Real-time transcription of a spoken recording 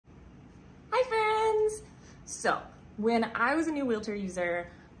So when I was a new wheelchair user,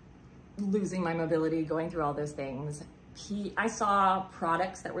 losing my mobility, going through all those things, I saw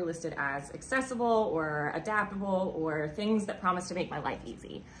products that were listed as accessible or adaptable or things that promised to make my life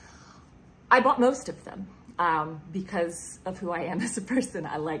easy. I bought most of them because of who I am as a person.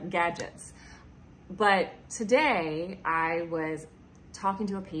 I like gadgets. But today I was talking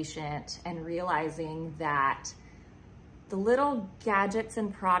to a patient and realizing that the little gadgets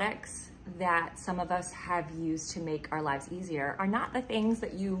and products that some of us have used to make our lives easier are not the things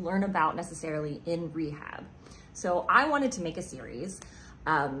that you learn about necessarily in rehab. So I wanted to make a series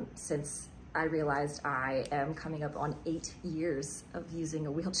since I realized I am coming up on 8 years of using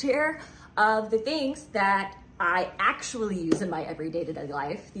a wheelchair, of the things that I actually use in my everyday to-day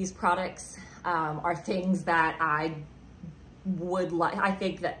life. These products are things that I would like. I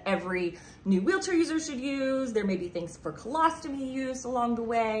think that every new wheelchair user should use. There may be things for colostomy use along the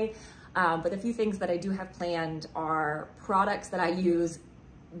way. But a few things that I do have planned are products that I use,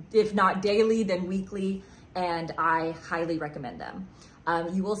 if not daily, then weekly, and I highly recommend them.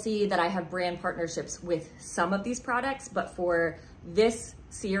 You will see that I have brand partnerships with some of these products, but for this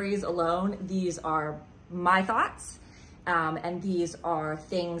series alone, these are my thoughts, and these are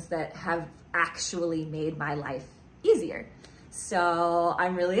things that have actually made my life easier. So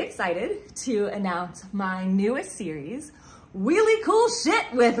I'm really excited to announce my newest series, Really Cool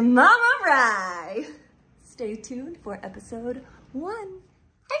Shit with Mama Rye. Stay tuned for episode 1.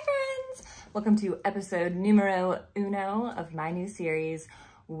 Hi friends! Welcome to episode numero uno of my new series,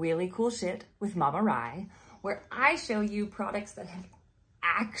 Really Cool Shit with Mama Rye, where I show you products that have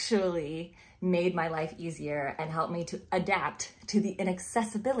actually made my life easier and helped me to adapt to the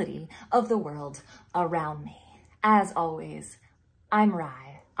inaccessibility of the world around me. As always, I'm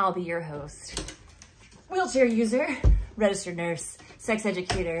Rye. I'll be your host. Wheelchair user, registered nurse, sex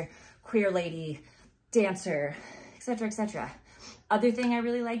educator, queer lady, dancer, etc., etc. Other thing I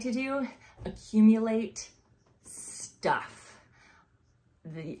really like to do, accumulate stuff.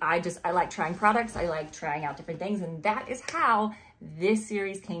 I like trying products, I like trying out different things, and that is how this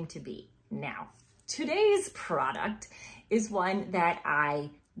series came to be. Now, today's product is one that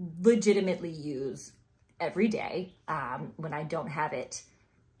I legitimately use every day when I don't have it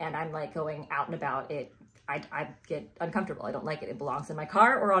and I'm like going out and about. I get uncomfortable. I don't like it. It belongs in my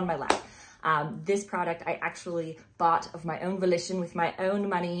car or on my lap. This product I actually bought of my own volition with my own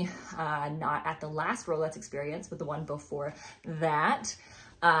money, not at the last Rolex experience, but the one before that.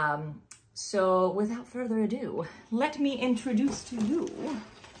 So without further ado, let me introduce to you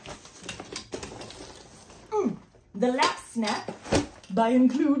the Lap Snap by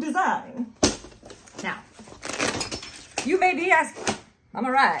IncluDesign. Now, you may be asking,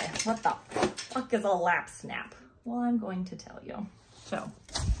 Mama Rye, what the fuck is a lap snap? Well, I'm going to tell you. So,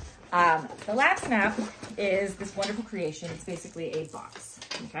 the lap snap is this wonderful creation. It's basically a box,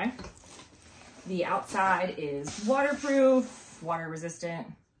 okay? The outside is waterproof, water resistant.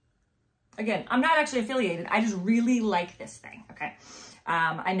 Again, I'm not actually affiliated. I just really like this thing, okay?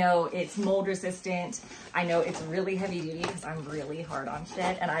 I know it's mold resistant. I know it's really heavy duty because I'm really hard on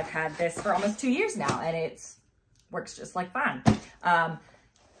shit, and I've had this for almost 2 years now, and it's works just like fine.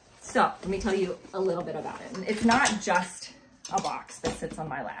 So let me tell you a little bit about it. It's not just a box that sits on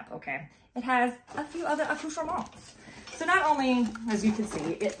my lap, okay? It has a few other accoutrements. So not only, as you can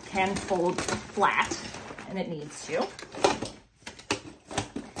see, it can fold flat, and it needs to.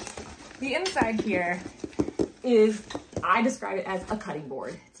 The inside here is, I describe it as a cutting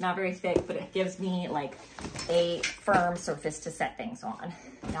board. It's not very thick, but it gives me like a firm surface to set things on.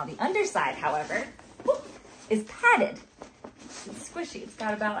 Now the underside, however, is padded. It's squishy. It's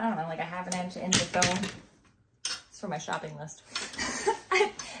got about, I don't know, like a ½ inch of foam. It's for my shopping list.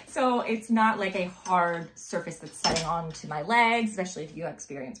 So it's not like a hard surface that's setting on to my legs, especially if you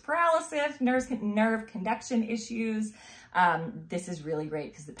experience paralysis, nerve conduction issues. This is really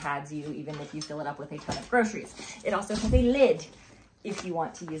great because it pads you even if you fill it up with a ton of groceries. It also has a lid if you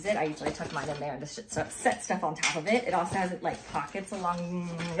want to use it. I usually tuck mine in there and just set stuff on top of it. It also has like pockets along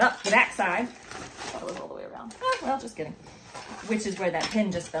up the back side. That was all the way around. Oh, well, just kidding. Which is where that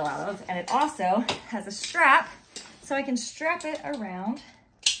pin just fell out of. And it also has a strap so I can strap it around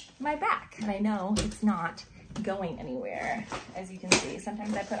my back. And I know it's not going anywhere. As you can see,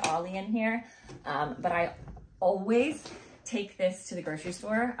 sometimes I put Ollie in here, but I always take this to the grocery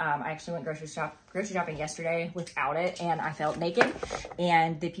store. I actually went grocery shopping yesterday without it, and I felt naked.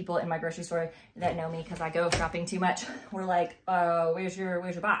 And the people in my grocery store that know me because I go shopping too much were like, where's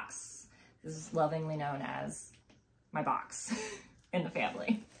your box? This is lovingly known as my box in the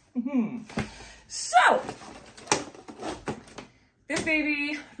family. So This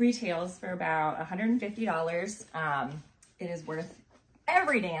baby retails for about $150. It is worth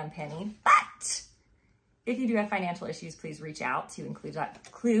every damn penny, but if you do have financial issues, please reach out to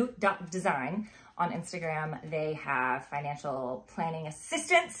IncluDesign on Instagram. They have financial planning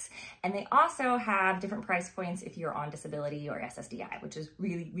assistance, and they also have different price points if you're on disability or SSDI, which is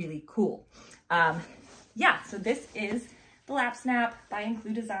really, really cool. Yeah, so this is the Lap Snap by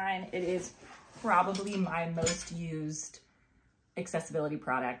IncluDesign. It is probably my most used accessibility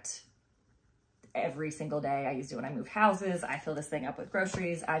product every single day. I use it when I move houses. I fill this thing up with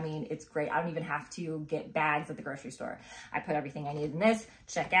groceries. I mean, it's great. I don't even have to get bags at the grocery store. I put everything I need in this,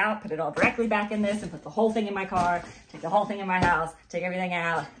 check out, put it all directly back in this, and put the whole thing in my car, take the whole thing in my house, take everything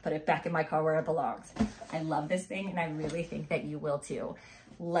out, put it back in my car where it belongs. I love this thing, and I really think that you will too.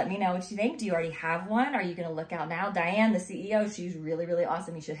 Let me know what you think. Do you already have one? Are you gonna look out now? Diane, the CEO, she's really, really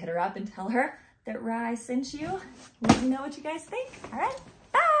awesome. You should hit her up and tell her that Rye sent you. Let me know what you guys think, all right?